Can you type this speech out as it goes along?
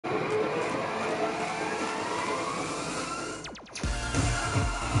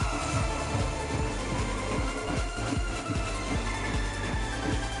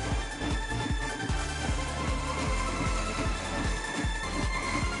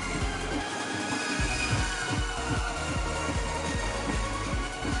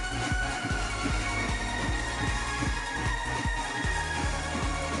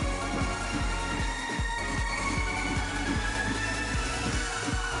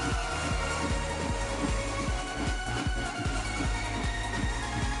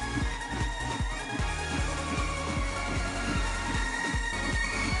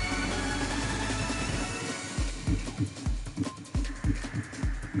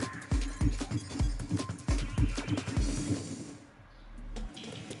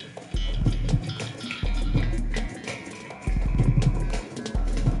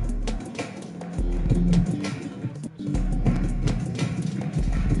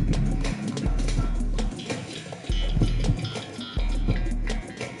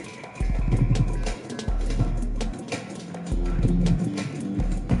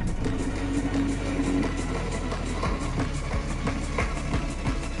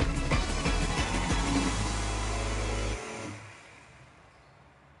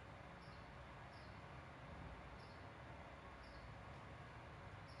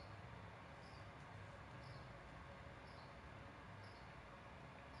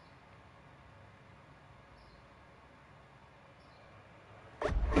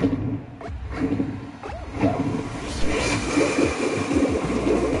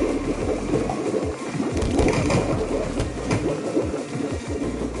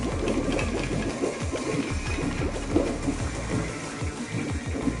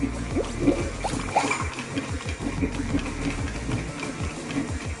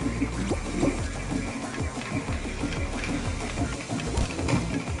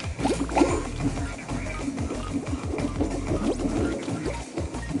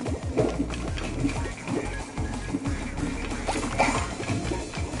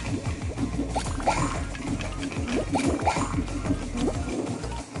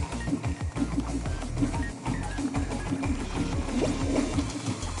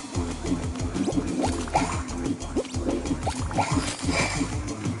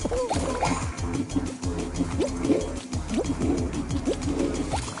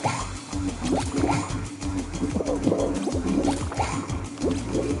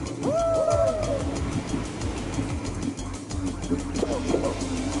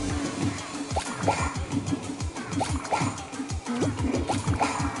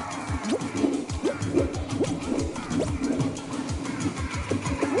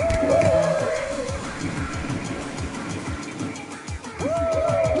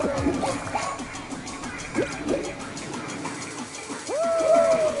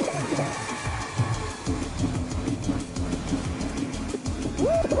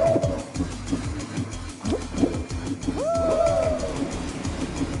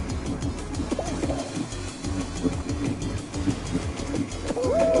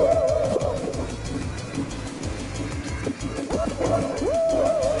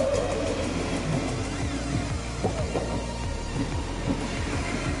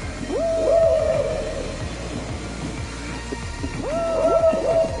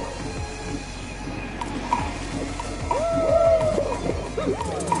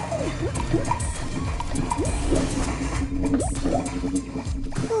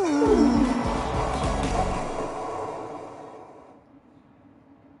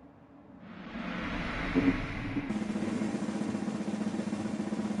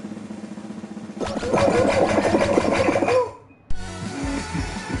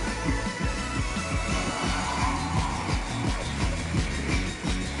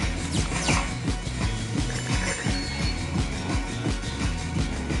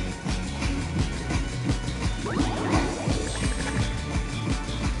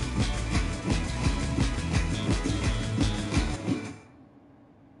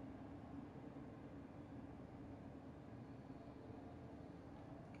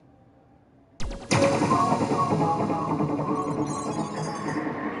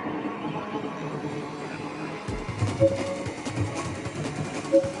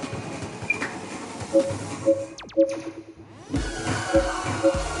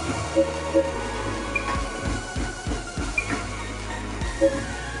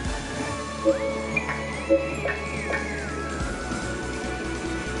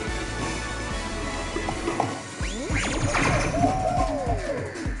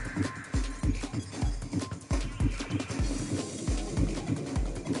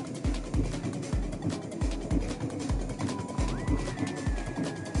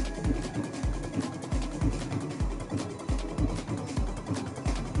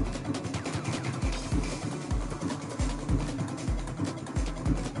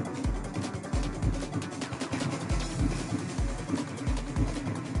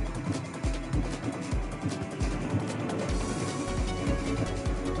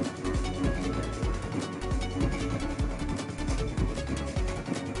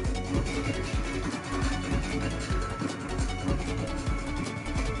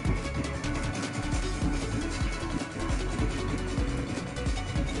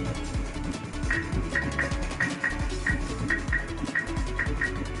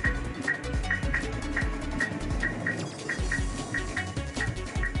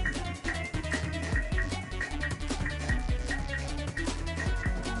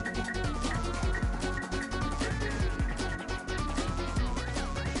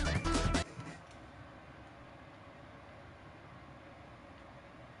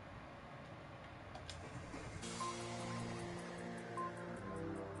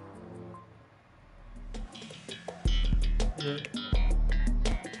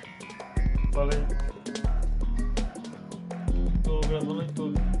Falei. Tô gravando em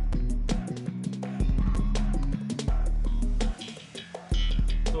tudo.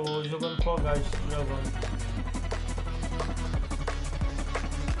 Tô jogando Fall Guys, gravando.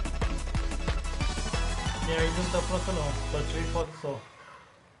 E aí não tá pronta não, só tirei foto só.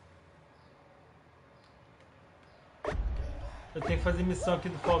 Eu tenho que fazer missão aqui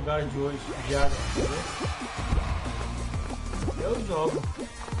do Fall Guys de hoje, diária, entendeu? Eu jogo,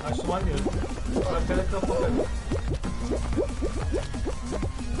 acho maneiro. Mas pera que eu vou pegar.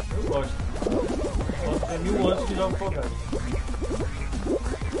 Eu gosto. Posso ter 1000 anos que jogo Fall Guys.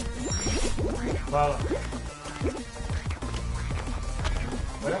 Fala.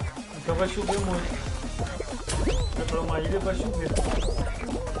 Olha, então vai chover muito. Preparar uma ilha vai chover.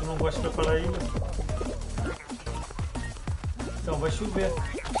 Eu não gosto de preparar ilha. Então vai chover.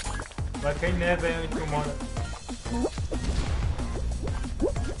 Vai cair neve aí onde tu mora.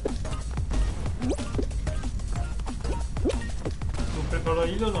 Tu preparou a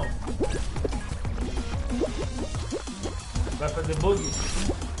ilha ou não? Vai fazer bug?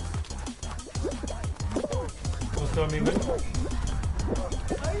 Com seu amigo aí?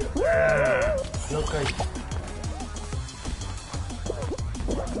 Eu caí.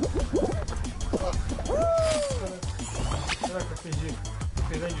 Será que eu fingi?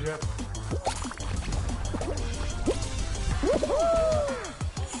 Fiz direto.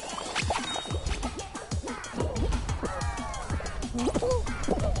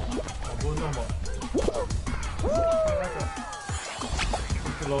 Acabou normal. Caraca.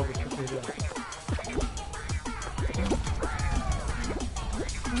 Fique logo, eu tô perdendo.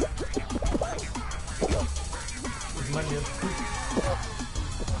 Maneiro.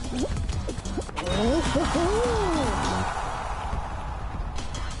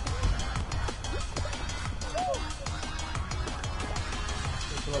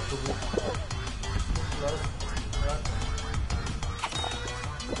 Deixa eu lá subir.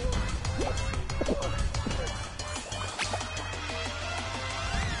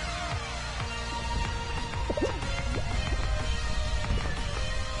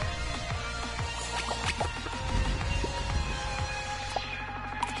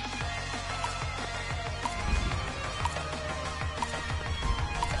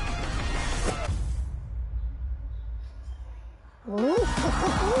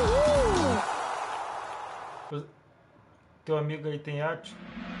 Teu amigo aí tem arte?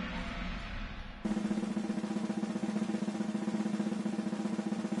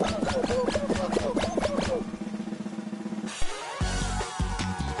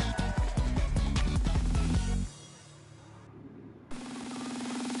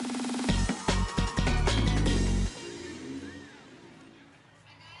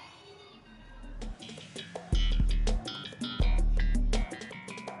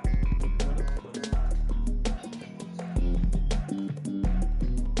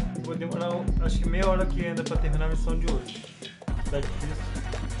 Vou demorar, acho que meia hora aqui ainda para terminar a missão de hoje. Tá difícil.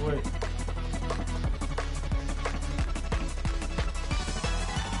 Oi.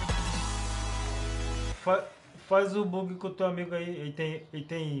 Faz o bug com o teu amigo aí. Ele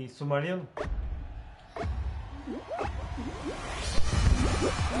tem submarino?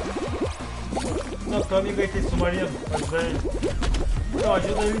 Não, teu amigo aí tem submarino. Ajuda ele. Não,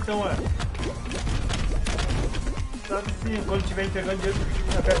 ajuda ele então, Sabe sim, quando estiver entregando dinheiro,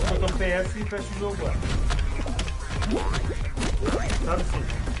 aperta o botão PS e fecha o jogo, Sabe sim,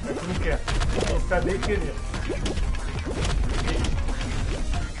 mas tu não quer. Você tá bem querer.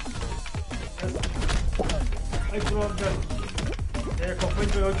 Aí pronto, qual foi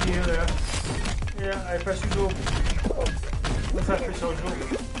entregar o dinheiro, aí fecha o jogo. Não sabe fechar o jogo?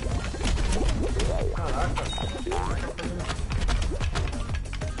 Caraca.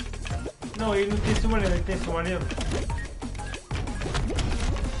 Não, ele não tem submarino, ele tem submarino.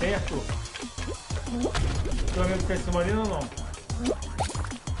 Tem, Arthur? Teu amigo tem submarino ou não?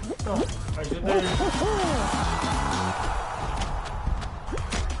 Então, ajuda ele.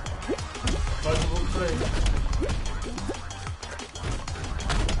 Faz o bug pra ele.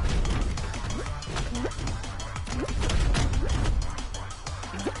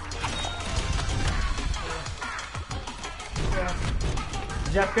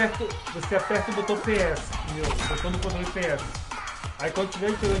 Você aperta o botão PS, entendeu? O botão do controle PS. Aí quando tiver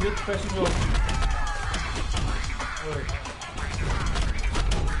entregando, tu fecha o jogo. Oi.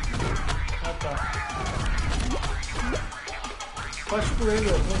 Ah tá. Faz com ele,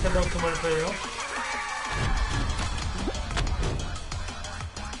 ó. Não quer dar o comando pra ele, não?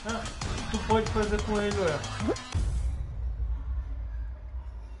 Ah, tu pode fazer com ele,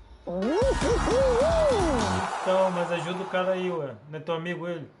 Então, mas ajuda o cara aí, Não é teu amigo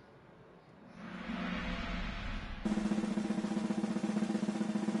ele?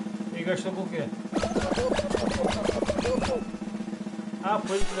 Ele gastou com o quê? Ah,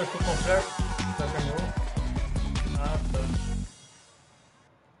 foi ele que gastou completo? Sacaneou? Ah, tá.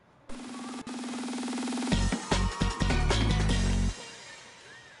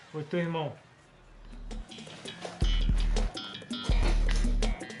 Foi teu irmão.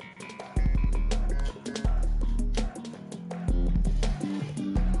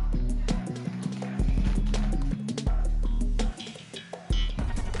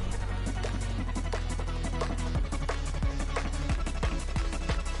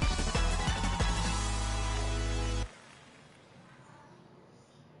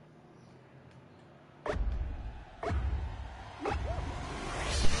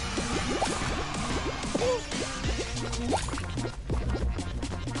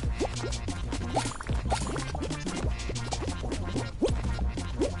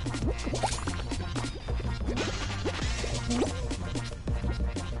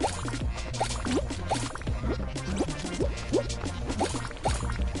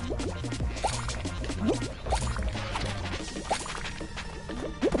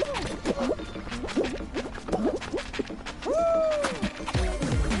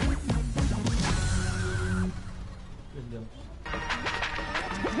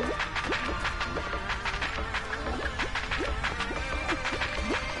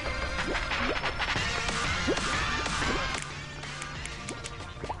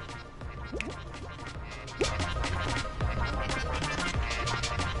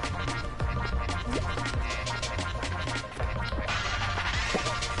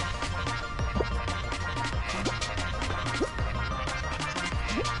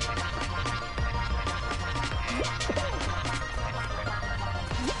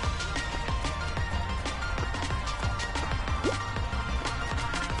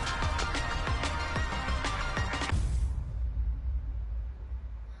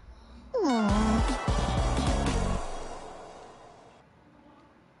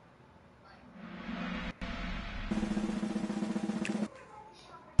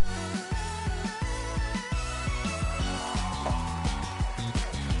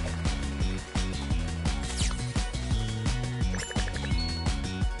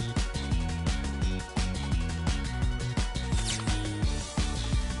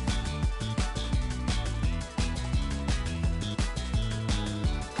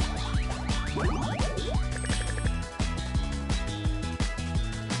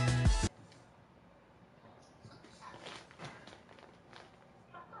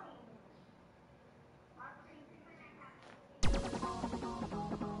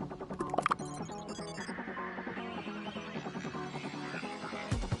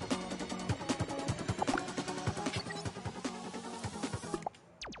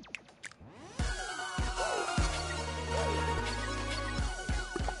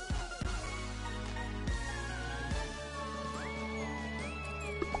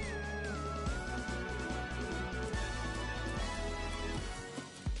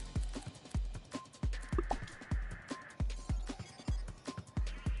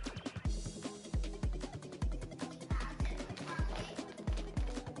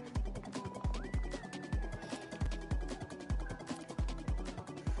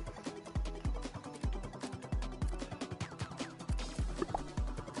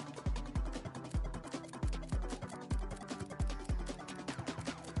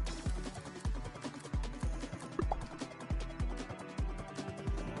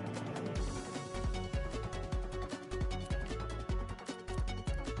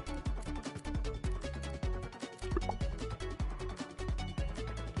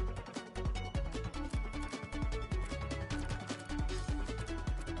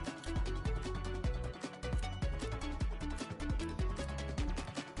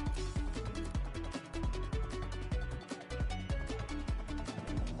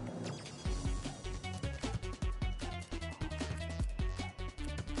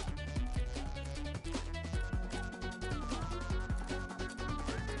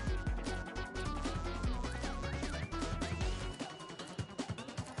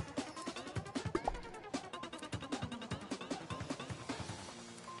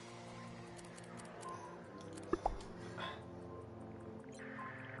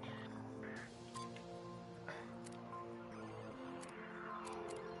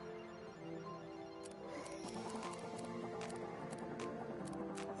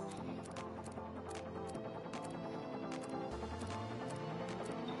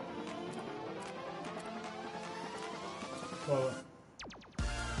 escola.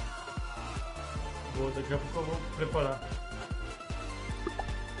 Daqui a pouco eu vou preparar.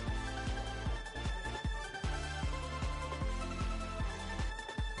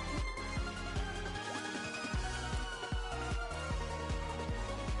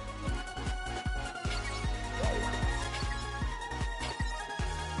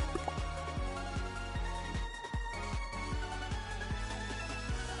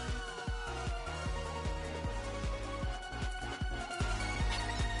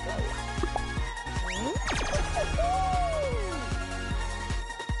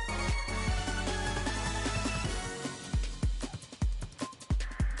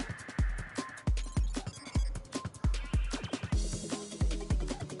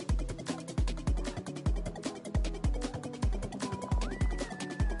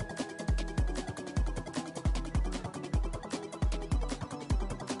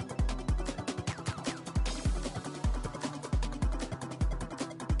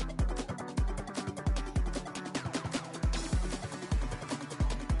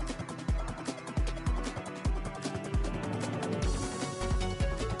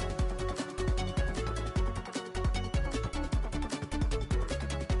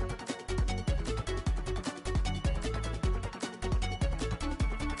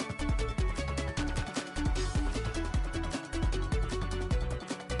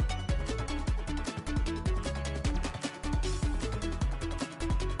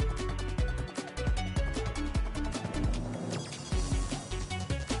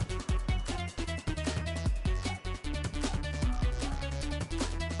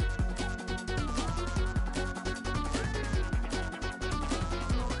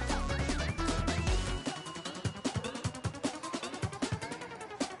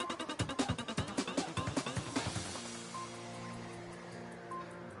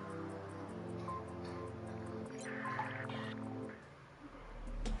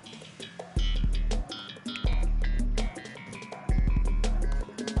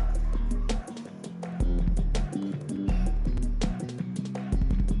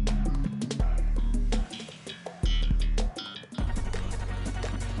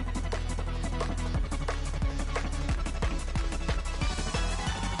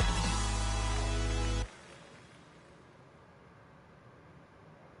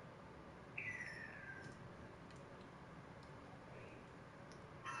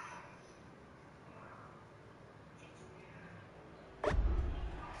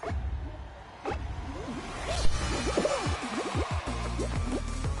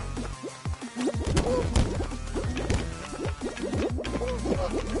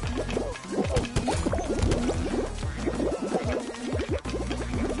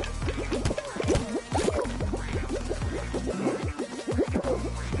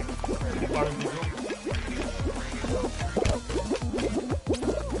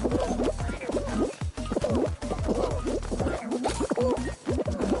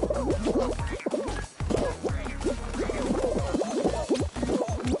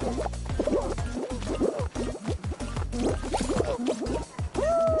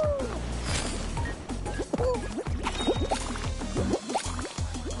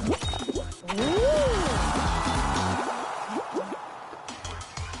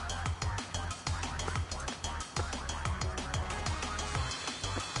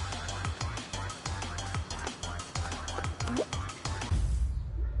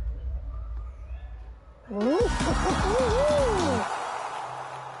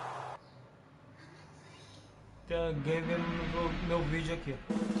 Tem alguém vendo meu vídeo aqui.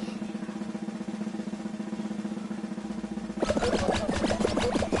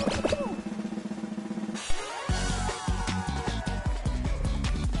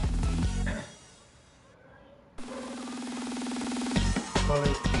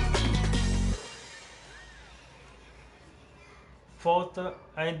 Falei. Falta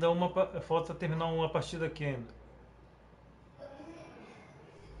ainda falta terminar uma partida aqui ainda.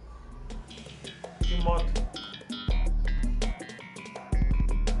 Que moto?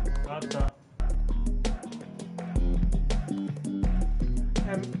 Ah, tá.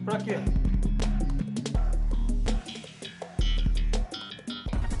 Pra quê?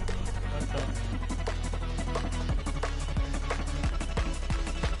 Ah, tá.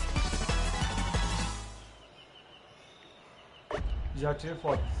 Já tirei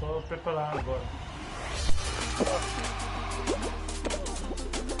foto, só preparar agora.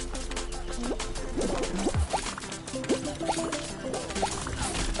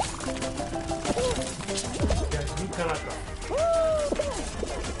 Caraca.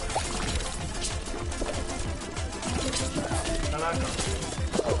 Caraca.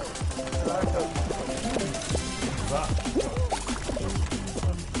 Caraca. Vá.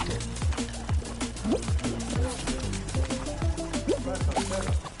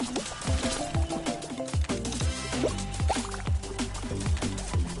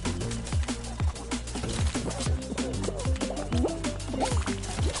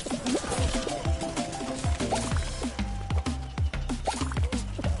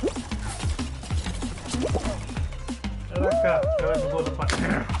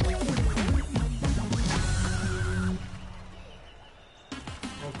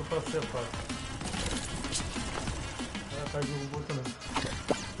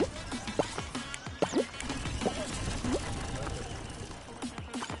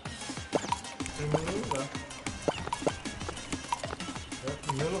 Primeiro lugar. É o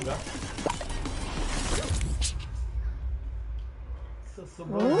primeiro lugar. Só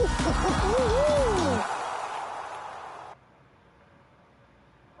sobrou.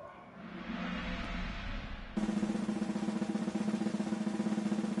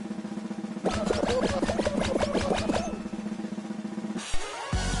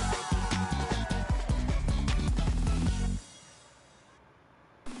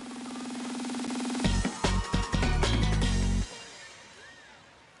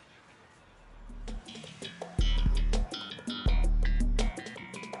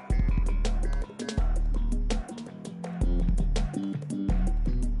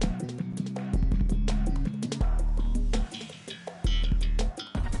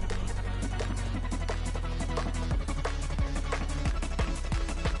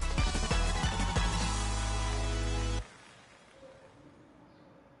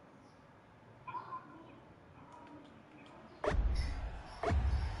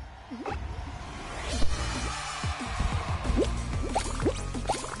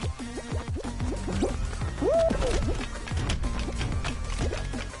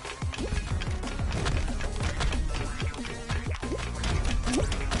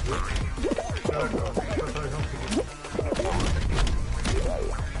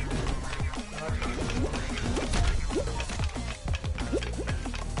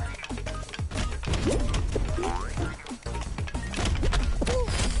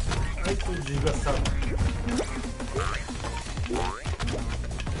 Desgraçado.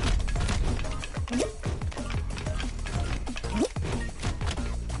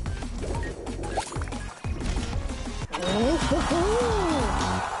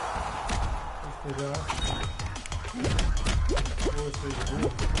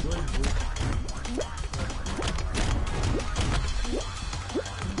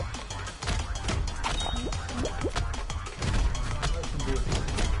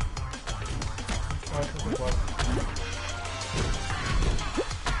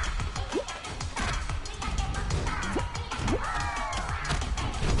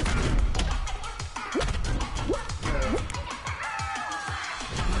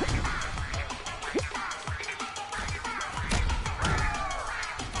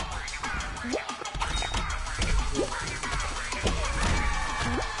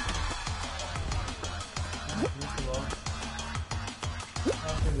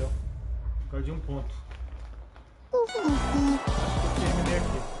 De um ponto. Acho que eu terminei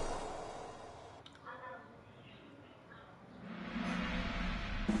aqui.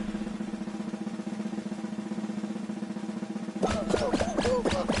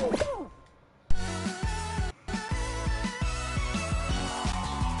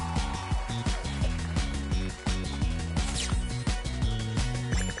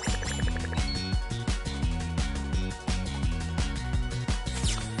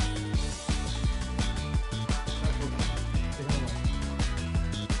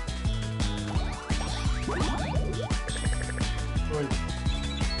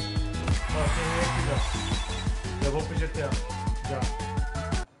 Eu vou pro GTA. Já.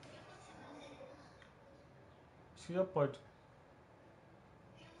 Acho que já pode.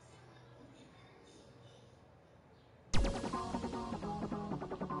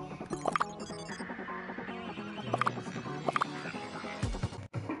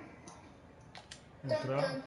 Entrar.